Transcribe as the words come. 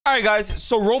All right, guys.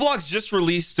 So Roblox just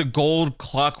released the gold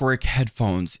Clockwork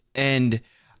headphones, and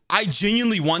I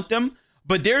genuinely want them,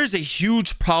 but there is a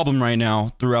huge problem right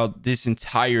now throughout this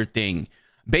entire thing.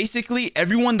 Basically,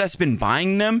 everyone that's been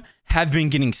buying them have been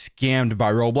getting scammed by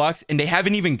Roblox, and they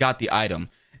haven't even got the item.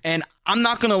 And I'm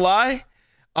not gonna lie,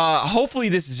 hopefully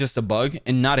this is just a bug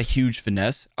and not a huge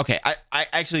finesse. Okay, I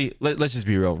actually let's just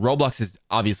be real. Roblox is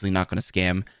obviously not gonna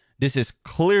scam. This is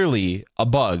clearly a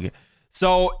bug.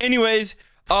 So, anyways.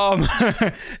 Look,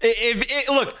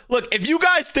 if you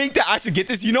guys think that I should get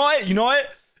this, you know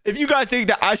what? If you guys think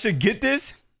that I should get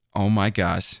this, oh my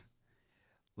gosh,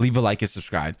 leave a like and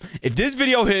subscribe. If this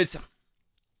video hits,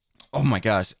 oh my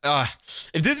gosh,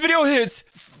 if this video hits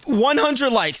 100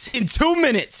 likes in 2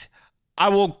 minutes, I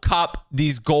will cop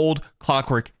these gold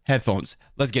Clockwork headphones.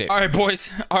 Let's get it. All right,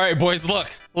 boys.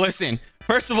 Look, listen.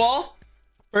 First of all,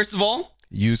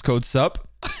 use code SUP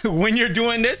when you're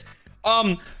doing this.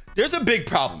 There's a big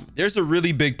problem. There's a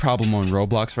really big problem on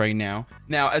Roblox right now.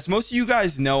 Now, as most of you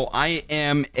guys know, I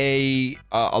am a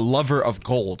lover of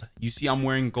gold. You see, I'm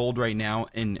wearing gold right now,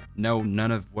 and no, none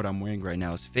of what I'm wearing right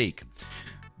now is fake.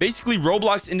 Basically,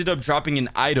 Roblox ended up dropping an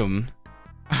item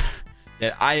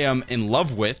that I am in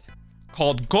love with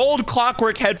called gold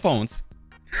Clockwork headphones.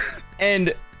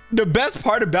 And the best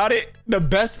part about it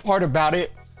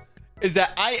is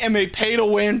that I am a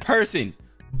pay-to-win person.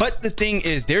 But the thing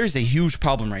is, there is a huge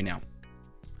problem right now.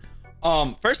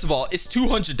 First of all, it's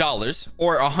 $200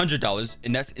 or $100,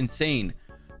 and that's insane.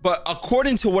 But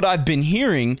according to what I've been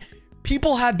hearing,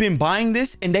 people have been buying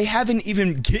this and they haven't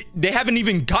even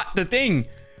got the thing.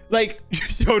 Like,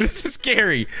 yo, this is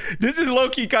scary. This is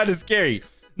low-key kind of scary.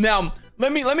 Now,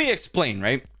 let me explain,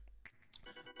 right?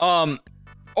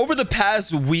 Over the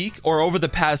past week or over the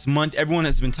past month, everyone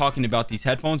has been talking about these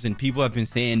headphones, and people have been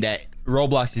saying that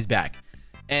Roblox is back.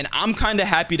 And I'm kind of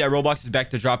happy that Roblox is back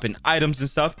to dropping items and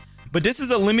stuff. But this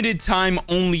is a limited time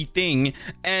only thing.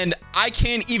 And I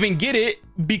can't even get it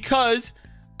because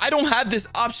I don't have this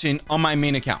option on my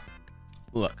main account.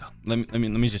 Look, let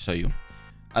me just show you.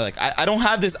 I don't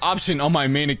have this option on my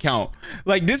main account.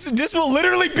 Like, this will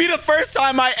literally be the first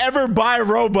time I ever buy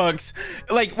Robux.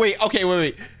 Like, wait.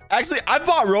 Actually, I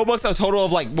bought Robux a total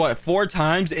of like, what, 4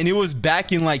 times? And it was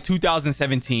back in like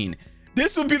 2017.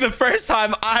 This will be the first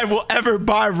time I will ever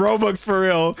buy Robux for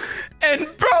real. And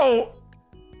bro,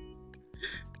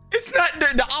 it's not,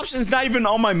 the option's not even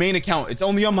on my main account. It's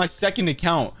only on my second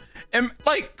account. And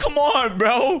like, come on,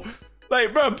 bro.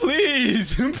 Like, bro,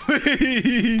 please,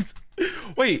 please.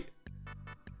 Wait,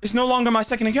 it's no longer my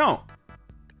second account.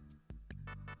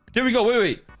 There we go.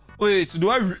 Wait. So do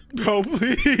I, bro,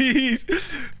 please,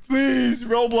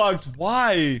 Roblox,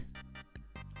 why?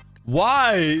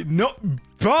 No,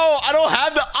 bro, I don't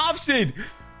have the option.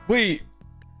 Wait,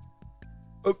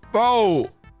 bro.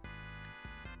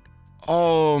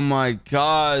 Oh my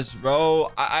gosh,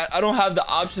 bro. I don't have the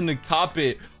option to cop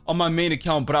it on my main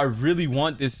account, but I really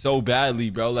want this so badly,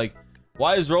 bro. Like,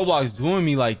 why is Roblox doing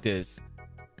me like this?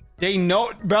 They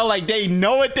know, bro, like they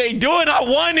know what they doing. I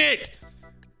want it.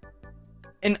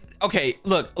 And okay,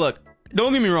 look,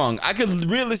 don't get me wrong. I could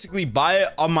realistically buy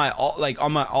it on my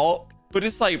alt, but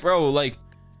it's like, bro, like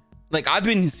I've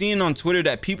been seeing on Twitter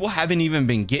that people haven't even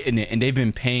been getting it and they've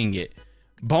been paying it.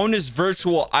 Bonus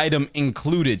virtual item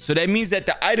included. So that means that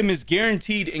the item is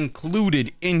guaranteed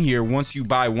included in here once you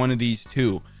buy one of these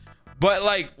two. But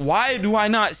like, why do I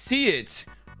not see it?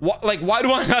 Why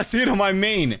do I not see it on my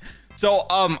main? So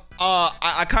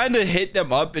I kind of hit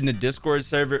them up in the Discord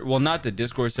server. Well, not the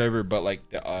Discord server, but like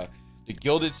the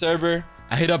Gilded server.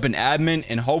 I hit up an admin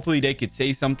and hopefully they could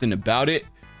say something about it.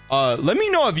 Let me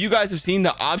know if you guys have seen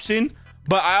the option,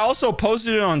 but I also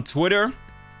posted it on Twitter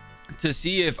to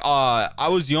see if I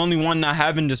was the only one not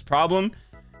having this problem.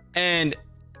 And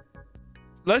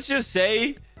let's just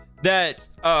say that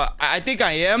I think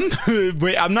I am.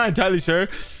 Wait, I'm not entirely sure,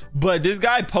 but this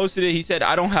guy posted it. He said,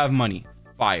 I don't have money.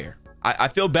 Fire. I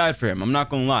feel bad for him. I'm not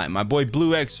gonna lie. My boy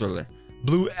Blue Exor.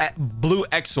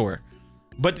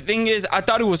 But the thing is, I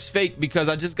thought it was fake because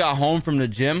I just got home from the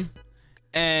gym.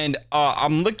 And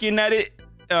I'm looking at it.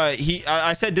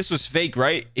 I said this was fake,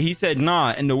 right? He said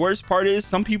nah. And the worst part is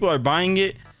some people are buying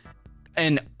it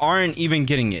and aren't even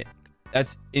getting it.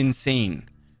 That's insane.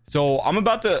 So I'm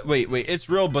about to wait, it's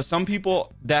real, but some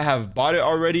people that have bought it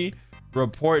already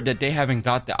report that they haven't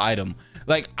got the item.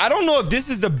 Like, I don't know if this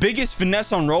is the biggest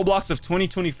finesse on Roblox of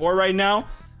 2024 right now,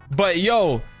 but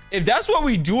yo, if that's what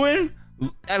we doing,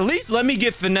 at least let me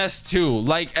get finesse too.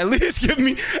 Like, at least give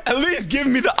me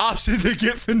the option to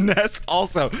get finesse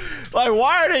also. Like,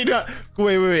 why are they not?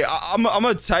 Wait. I'm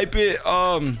gonna type it.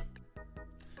 All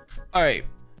right,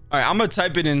 I'm gonna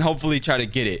type it and hopefully try to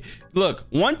get it. Look,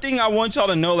 one thing I want y'all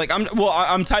to know, like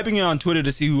I'm typing it on Twitter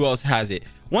to see who else has it.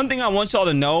 One thing I want y'all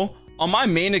to know, on my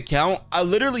main account, I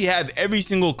literally have every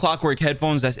single Clockwork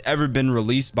headphones that's ever been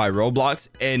released by Roblox,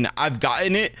 and I've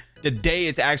gotten it the day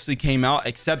it's actually came out,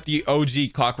 except the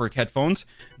OG Clockwork headphones,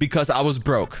 because I was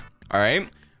broke. All right,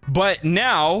 but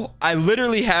now I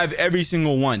literally have every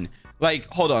single one. Like,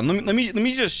 hold on, let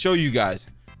me just show you guys.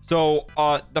 So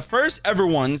the first ever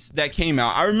ones that came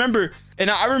out, I remember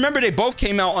they both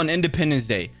came out on Independence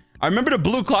Day. I remember the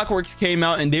blue Clockworks came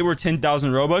out and they were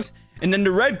 10,000 Robux. And then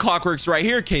the red Clockworks right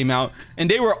here came out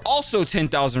and they were also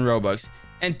 10,000 Robux.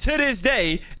 And to this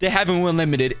day, they haven't went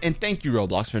limited. And thank you,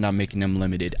 Roblox, for not making them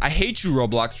limited. I hate you,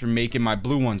 Roblox, for making my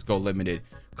blue ones go limited,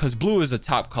 because blue is the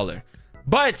top color.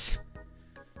 But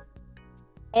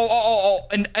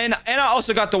and I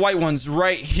also got the white ones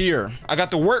right here. I got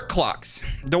the work clocks,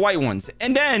 the white ones.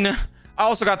 And then I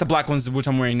also got the black ones, which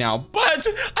I'm wearing now, but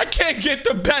I can't get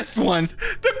the best ones,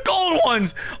 the gold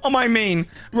ones on my main.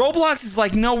 Roblox is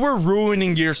like, no, we're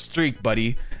ruining your streak,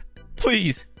 buddy.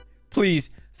 Please,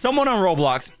 someone on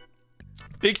Roblox,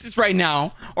 fix this right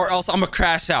now, or else I'm gonna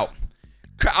crash out.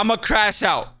 I'm gonna crash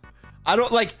out. I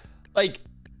don't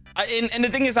and the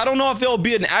thing is, I don't know if it'll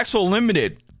be an actual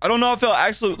limited. I don't know if it'll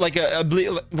actually I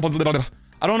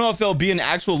don't know if it'll be an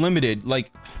actual limited.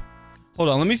 Like, hold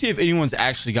on, let me see if anyone's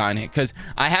actually gotten it, because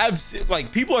I have,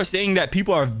 like, people are saying that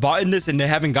people are buying this and they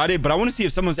haven't got it, but I want to see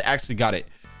if someone's actually got it.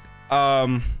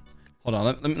 Hold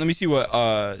on, let me see what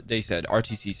they said.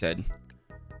 RTC said.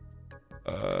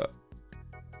 Let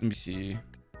me see.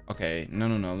 Okay, no,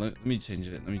 let me change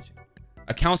it.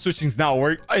 Account switching's not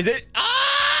work. Is it?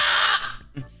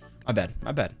 My bad.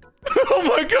 Oh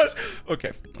my gosh.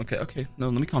 Okay, no,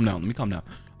 let me calm down.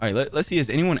 All right, let's see, has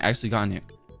anyone actually gotten it?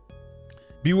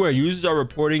 Beware, users are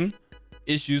reporting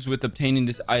issues with obtaining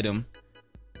this item.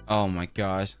 Oh my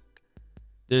gosh.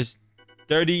 There's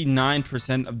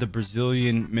 39% of the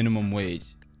Brazilian minimum wage.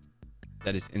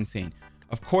 That is insane.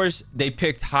 Of course, they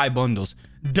picked high bundles.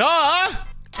 Duh!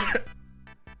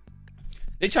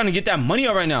 They trying to get that money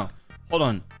out right now. Hold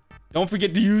on. Don't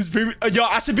forget to use premium. Yo,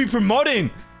 I should be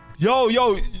promoting. Yo,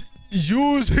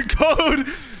 use code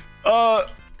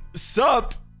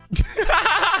sup.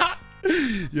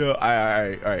 Yo, all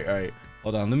right.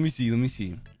 Hold on. Let me see.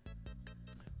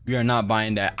 We are not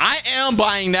buying that. I am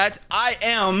buying that. I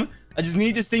just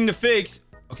need this thing to fix.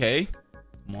 Okay.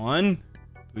 Come on.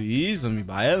 Please. Let me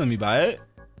buy it.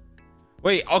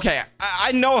 Wait, okay.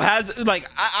 I know I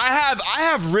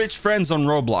have rich friends on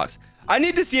Roblox. I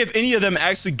need to see if any of them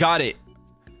actually got it.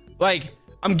 Like,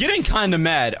 I'm getting kind of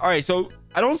mad. All right, so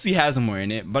I don't see Hasm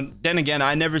wearing it, but then again,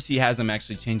 I never see Hasm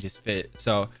actually change his fit,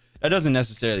 so that doesn't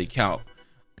necessarily count.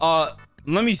 Let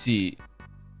me see.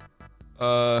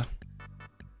 Okay.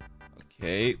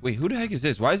 Wait, who the heck is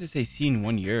this? Why does it say seen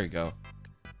 1 year ago?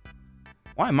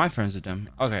 Why am I friends with them?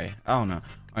 Okay, I don't know.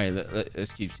 All right,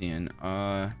 let's keep seeing.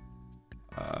 I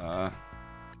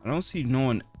don't see no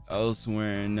one else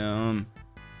wearing them.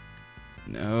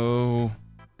 No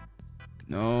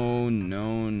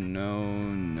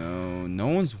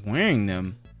one's wearing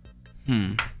them.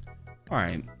 All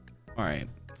right.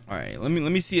 Let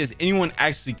me see, has anyone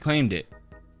actually claimed it?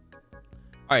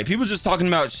 All right, people just talking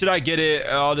about should I get it,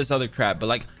 all this other crap, but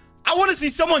like, I want to see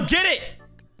someone get it.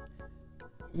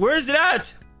 Where is it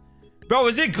at, bro?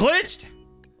 Is it glitched?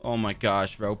 Oh my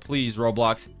gosh, bro, please,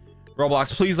 Roblox,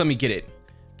 please let me get it.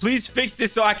 Please fix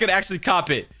this so I could actually cop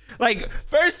it. Like,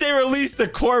 first they released the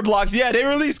core blocks. Yeah, they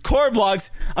released core blocks,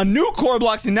 a new core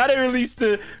blocks, and now they released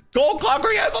the gold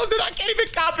Clockwork headphones, and I can't even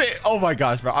cop it. Oh my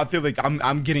gosh, bro, I feel like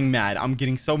I'm getting mad. I'm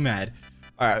getting so mad.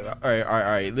 All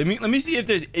right. Let me see if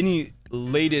there's any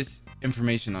latest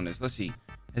information on this. Let's see.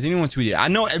 Has anyone tweeted? I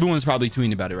know everyone's probably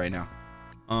tweeting about it right now.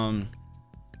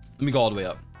 Let me go all the way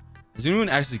up. Has anyone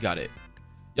actually got it?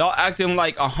 Y'all acting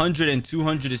like 100 and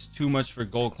 200 is too much for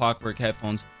gold Clockwork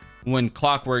headphones when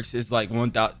Clockworks is like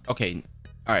 1,000. Okay,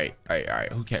 all right.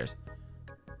 Who cares,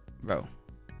 bro?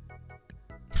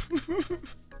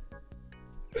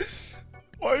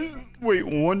 Wait,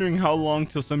 wondering how long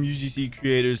till some UGC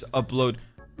creators upload.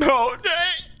 Bro,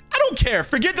 I don't care.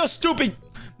 Forget those stupid.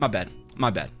 My bad.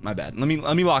 Let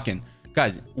me lock in,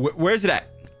 guys. Where's it at?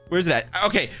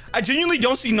 Okay, I genuinely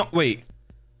don't see no. Wait,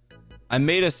 I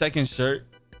made a second shirt,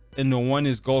 and the one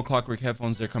is gold Clockwork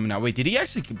headphones. They're coming out. Wait, did he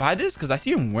actually buy this? Because I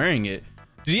see him wearing it.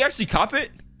 Did he actually cop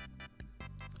it?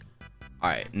 All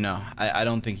right, no, I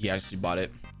don't think he actually bought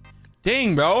it.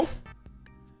 Dang, bro.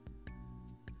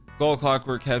 Gold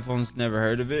Clockwork headphones, never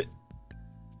heard of it.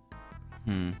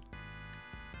 All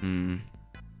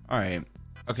right.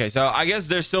 Okay, so I guess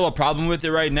there's still a problem with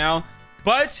it right now,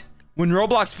 but when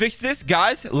Roblox fix this,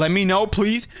 guys, let me know,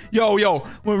 please. Yo,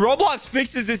 when Roblox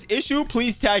fixes this issue,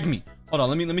 please tag me. Hold on,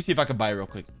 let me see if I can buy it real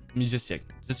quick. Let me just check.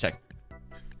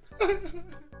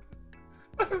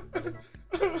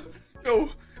 Yo,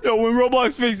 when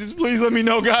Roblox fixes, please let me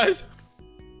know, guys.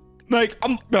 Like,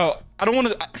 bro, I don't want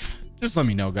to. Just let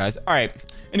me know, guys. All right.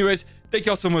 Anyways, thank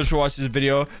y'all so much for watching this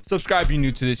video. Subscribe if you're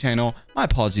new to the channel. My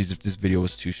apologies if this video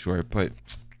was too short, but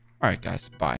all right, guys. Bye.